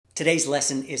Today's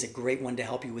lesson is a great one to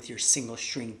help you with your single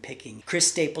string picking.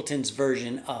 Chris Stapleton's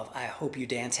version of I Hope You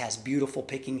Dance has beautiful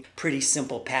picking, pretty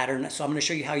simple pattern. So I'm going to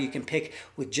show you how you can pick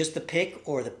with just the pick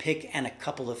or the pick and a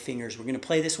couple of fingers. We're going to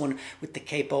play this one with the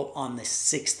capo on the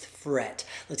 6th fret.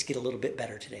 Let's get a little bit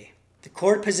better today. The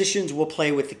chord positions we'll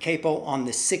play with the capo on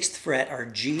the 6th fret are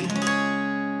G.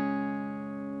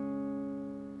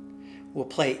 We'll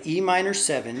play E minor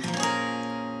 7.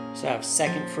 So I have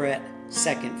 2nd fret,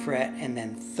 2nd fret, and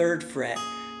then 3rd fret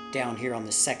down here on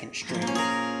the 2nd string.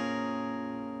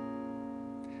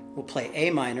 We'll play A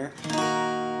minor,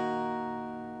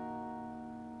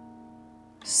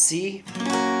 C,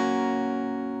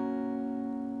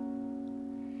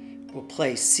 we'll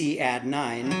play C add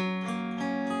 9,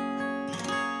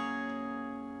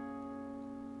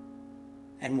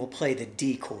 and we'll play the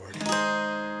D chord.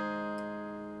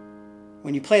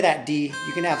 When you play that D,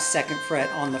 you can have 2nd fret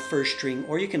on the 1st string,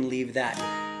 or you can leave that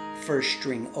 1st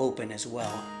string open as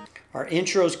well. Our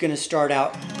intro is going to start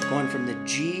out going from the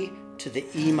G to the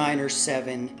E minor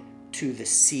 7 to the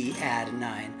C add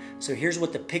 9. So here's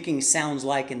what the picking sounds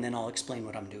like, and then I'll explain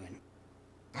what I'm doing.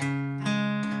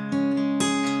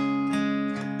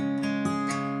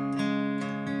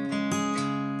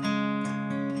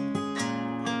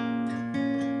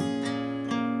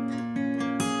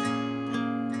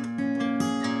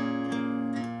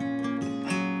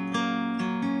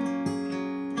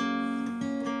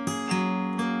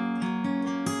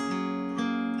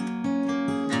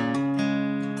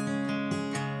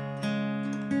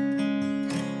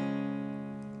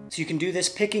 So you can do this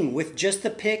picking with just the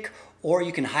pick, or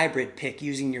you can hybrid pick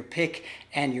using your pick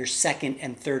and your 2nd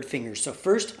and 3rd fingers. So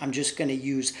first, I'm just going to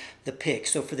use the pick.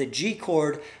 So for the G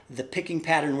chord, the picking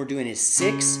pattern we're doing is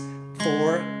 6,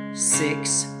 4,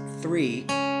 6, 3,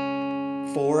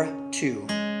 4, 2.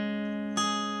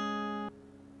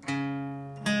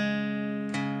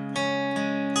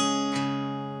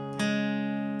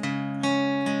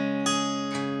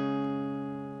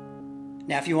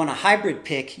 Now if you want a hybrid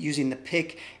pick using the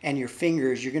pick and your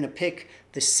fingers, you're going to pick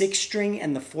the 6th string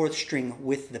and the 4th string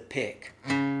with the pick.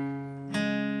 Then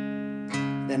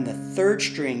the 3rd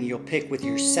string you'll pick with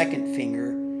your 2nd finger,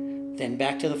 then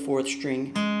back to the 4th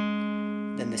string,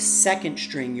 then the 2nd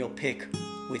string you'll pick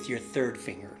with your 3rd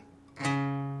finger.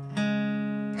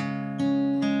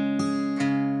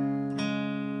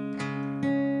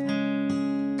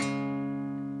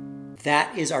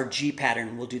 That is our G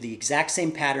pattern. We'll do the exact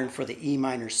same pattern for the E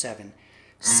minor 7.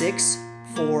 6,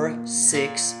 4,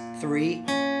 6, 3,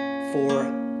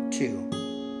 4, 2.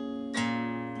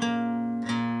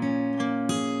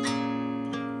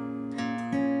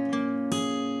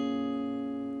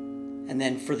 And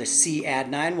then for the C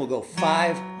add 9, we'll go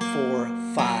 5, 4,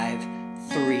 5,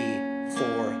 3,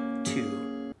 4, 2.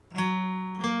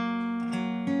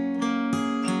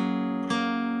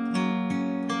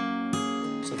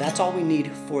 That's all we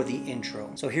need for the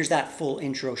intro. So here's that full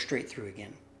intro straight through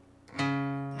again.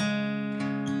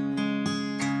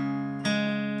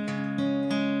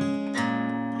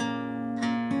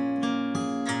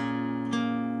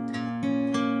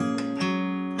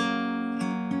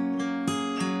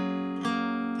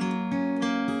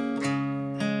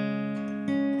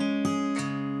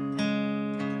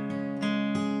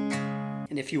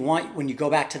 And if you want, when you go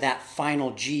back to that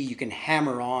final G, you can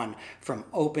hammer on from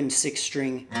open 6th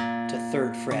string to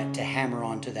 3rd fret to hammer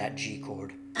on to that G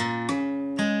chord.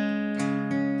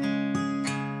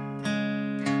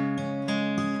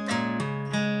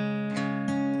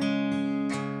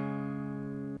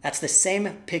 That's the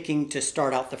same picking to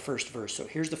start out the first verse. So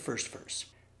here's the first verse.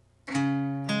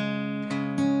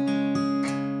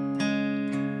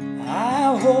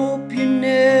 I hope you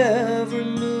never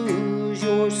lose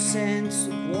your sense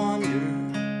of wonder.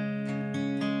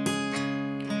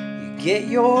 You get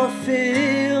your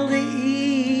fill to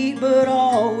eat, but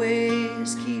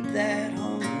always keep that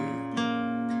hunger.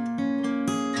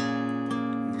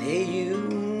 May you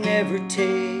never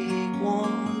take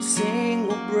one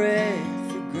single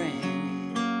breath for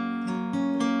granted.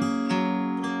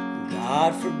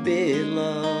 God forbid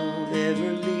love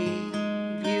ever leave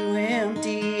you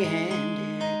empty-handed.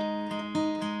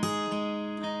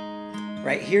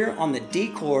 Right here on the D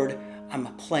chord, I'm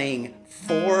playing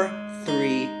 4,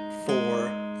 3,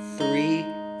 4, 3,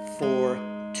 4,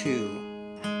 2.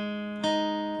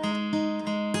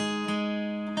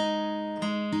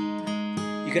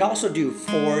 You could also do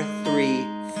 4, 3,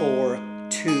 4,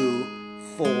 2,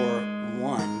 4,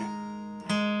 1.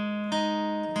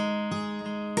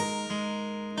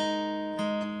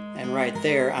 And right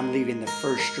there, I'm leaving the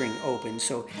 1st string open,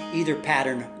 so either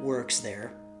pattern works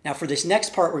there. Now for this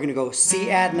next part, we're going to go C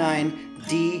add 9,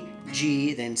 D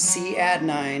G, then C add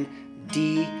 9,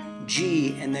 D,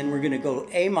 G, and then we're going to go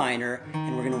A minor,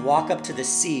 and we're going to walk up to the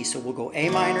C. So we'll go A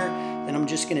minor, then I'm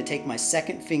just going to take my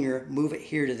second finger, move it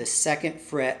here to the 2nd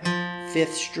fret,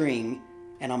 5th string,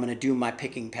 and I'm going to do my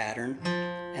picking pattern,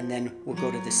 and then we'll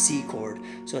go to the C chord.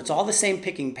 So it's all the same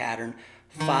picking pattern,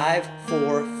 5,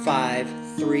 4,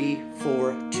 5, 3,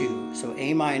 4, 2. So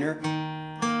A minor,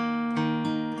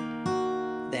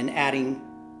 then adding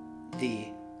the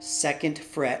 2nd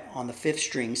fret on the 5th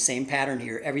string, same pattern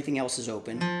here, everything else is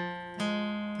open,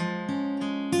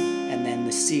 and then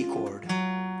the C chord.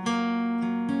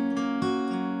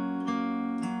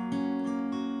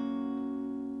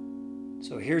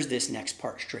 So here's this next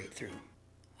part straight through.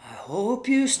 I hope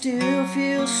you still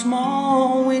feel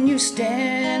small when you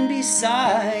stand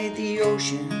beside the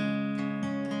ocean.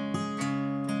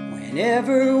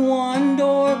 Whenever one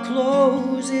door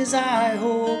closes, I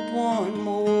hope one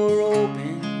more opens.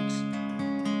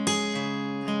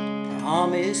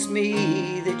 Promise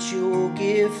me that you'll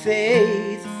give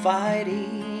faith a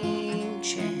fighting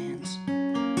chance.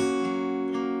 And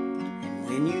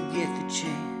when you get the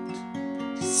chance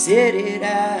to sit it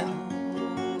out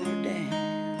or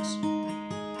dance.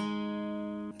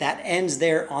 That ends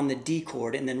there on the D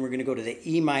chord, and then we're going to go to the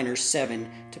E minor 7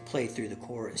 to play through the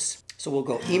chorus. So we'll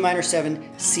go E minor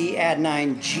 7, C add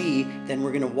 9, G, then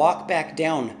we're going to walk back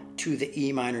down to the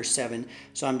E minor 7.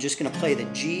 So I'm just going to play the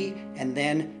G and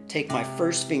then take my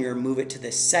first finger, move it to the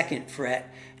 2nd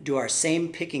fret, do our same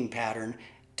picking pattern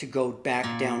to go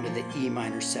back down to the E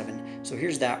minor 7. So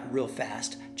here's that real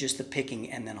fast, just the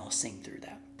picking, and then I'll sing through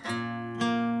that.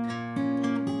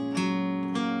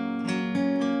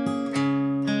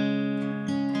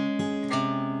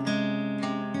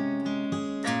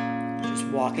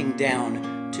 Walking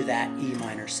down to that E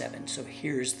minor 7. So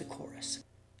here's the chorus.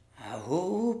 I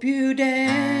hope you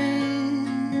dance.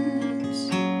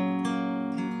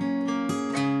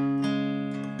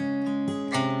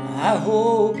 I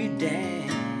hope you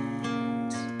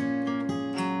dance.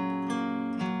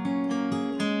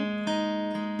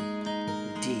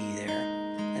 D there.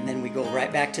 And then we go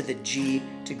right back to the G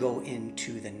to go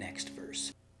into the next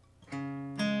verse.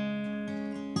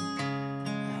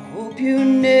 Hope you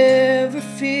never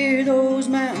fear those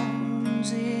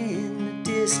mountains in the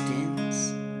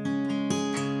distance.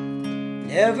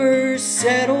 Never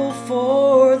settle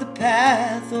for the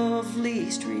path of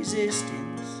least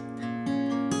resistance.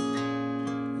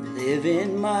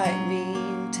 Living might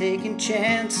mean taking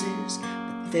chances,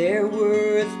 but they're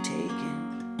worth taking.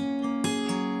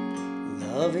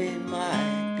 Loving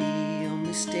might be a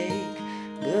mistake,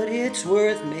 but it's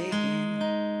worth making.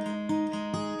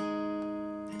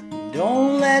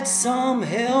 Don't let some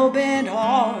hell-bent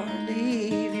heart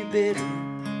leave you bitter.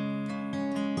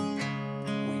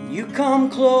 When you come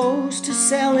close to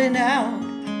selling out,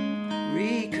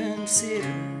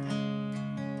 reconsider.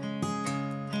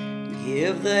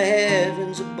 Give the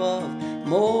heavens above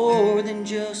more than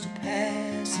just a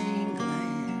passing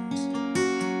glance.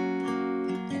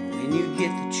 And when you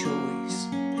get the choice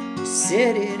to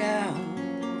sit it out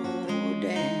or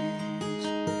dance,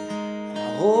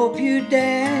 I hope you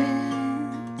dance.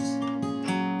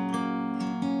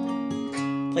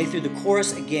 Play through the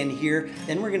chorus again here,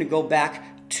 then we're going to go back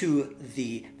to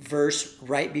the verse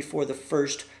right before the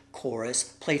first chorus,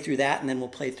 play through that, and then we'll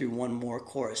play through one more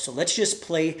chorus. So let's just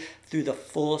play through the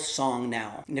full song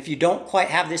now. And if you don't quite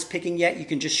have this picking yet, you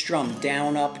can just strum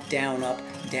down, up, down, up,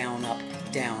 down, up,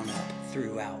 down, up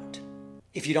throughout.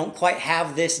 If you don't quite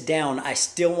have this down, I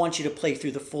still want you to play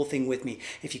through the full thing with me.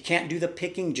 If you can't do the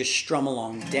picking, just strum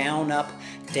along. Down, up,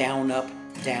 down, up,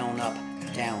 down, up,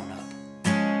 down, up.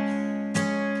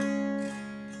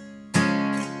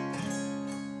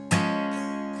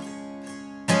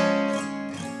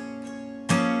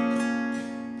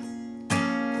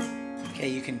 Okay,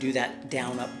 you can do that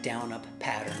down, up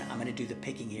pattern. I'm going to do the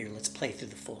picking here. Let's play through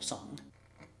the full song.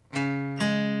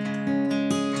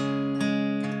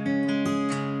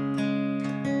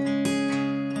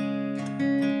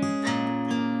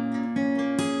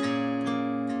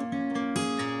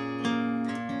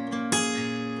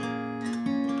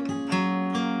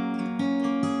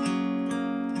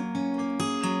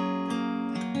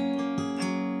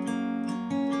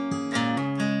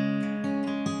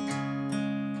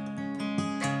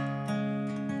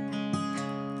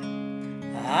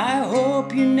 I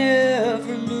hope you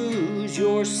never lose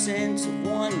your sense of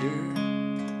wonder.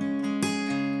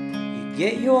 You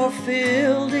get your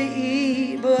fill to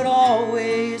eat, but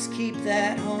always keep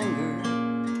that hunger.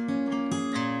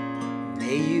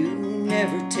 May you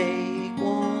never take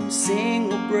one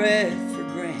single breath for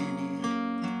granted.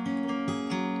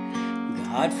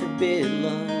 God forbid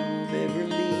love ever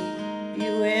leave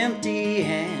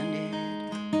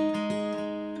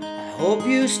Hope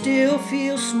you still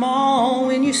feel small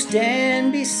when you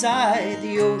stand beside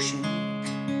the ocean.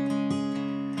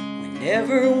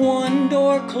 Whenever one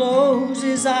door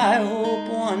closes, I hope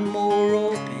one more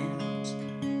opens.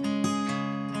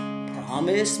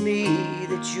 Promise me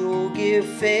that you'll give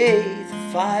faith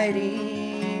a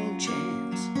fighting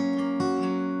chance.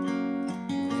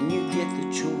 When you get the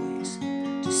choice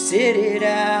to sit it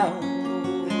out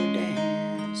or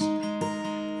dance,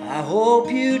 I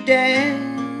hope you dance.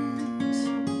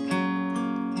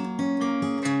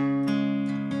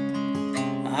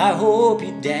 I hope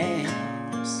you dance.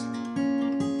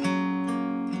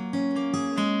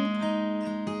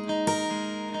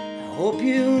 I hope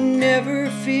you never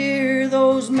fear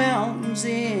those mountains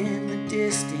in the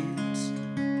distance.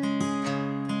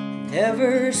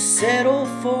 Never settle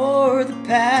for the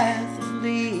path of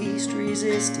least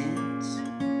resistance.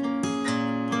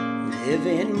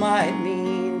 Living might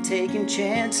mean taking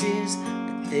chances,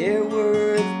 but they're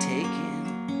worth taking.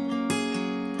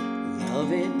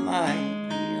 Loving might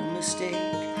mistake,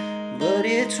 but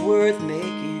it's worth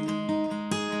making.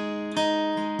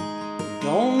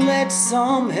 Don't let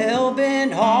some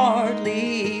hell-bent heart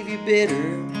leave you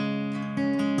bitter.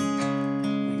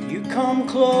 When you come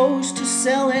close to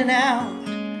selling out,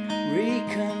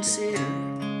 reconsider.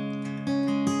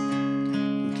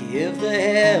 Give the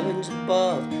heavens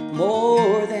above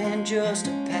more than just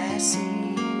a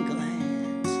passing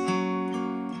glance.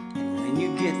 And when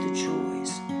you get the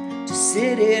choice to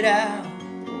sit it out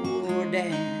or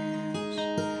dance,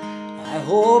 I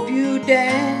hope you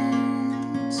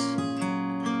dance.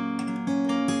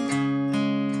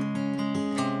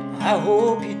 I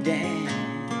hope you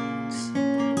dance.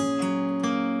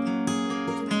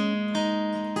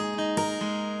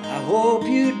 I hope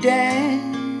you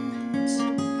dance.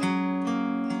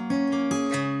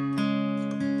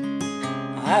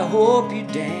 I hope you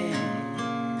dance.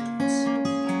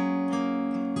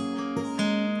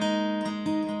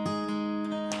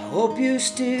 I hope you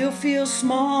still feel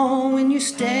small when you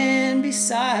stand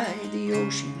beside the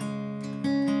ocean.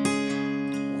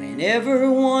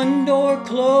 Whenever one door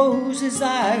closes,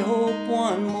 I hope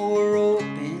one more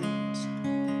opens.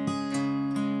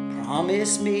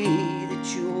 Promise me that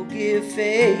you'll give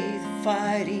faith a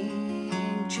fighting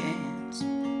chance.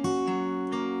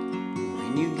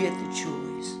 When you get the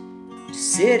choice to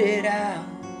sit it out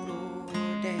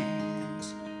or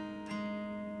dance,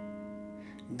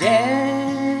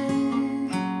 dance.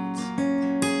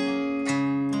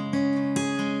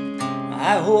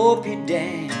 I hope you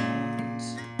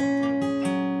dance.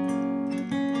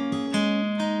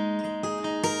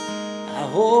 I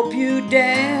hope you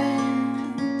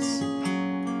dance.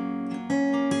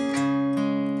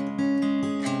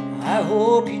 I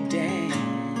hope you dance.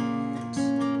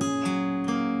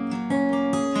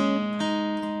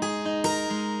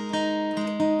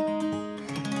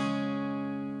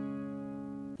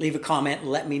 Leave a comment,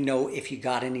 let me know if you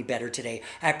got any better today.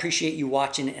 I appreciate you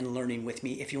watching and learning with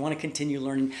me. If you want to continue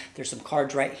learning, there's some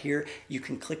cards right here you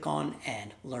can click on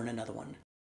and learn another one.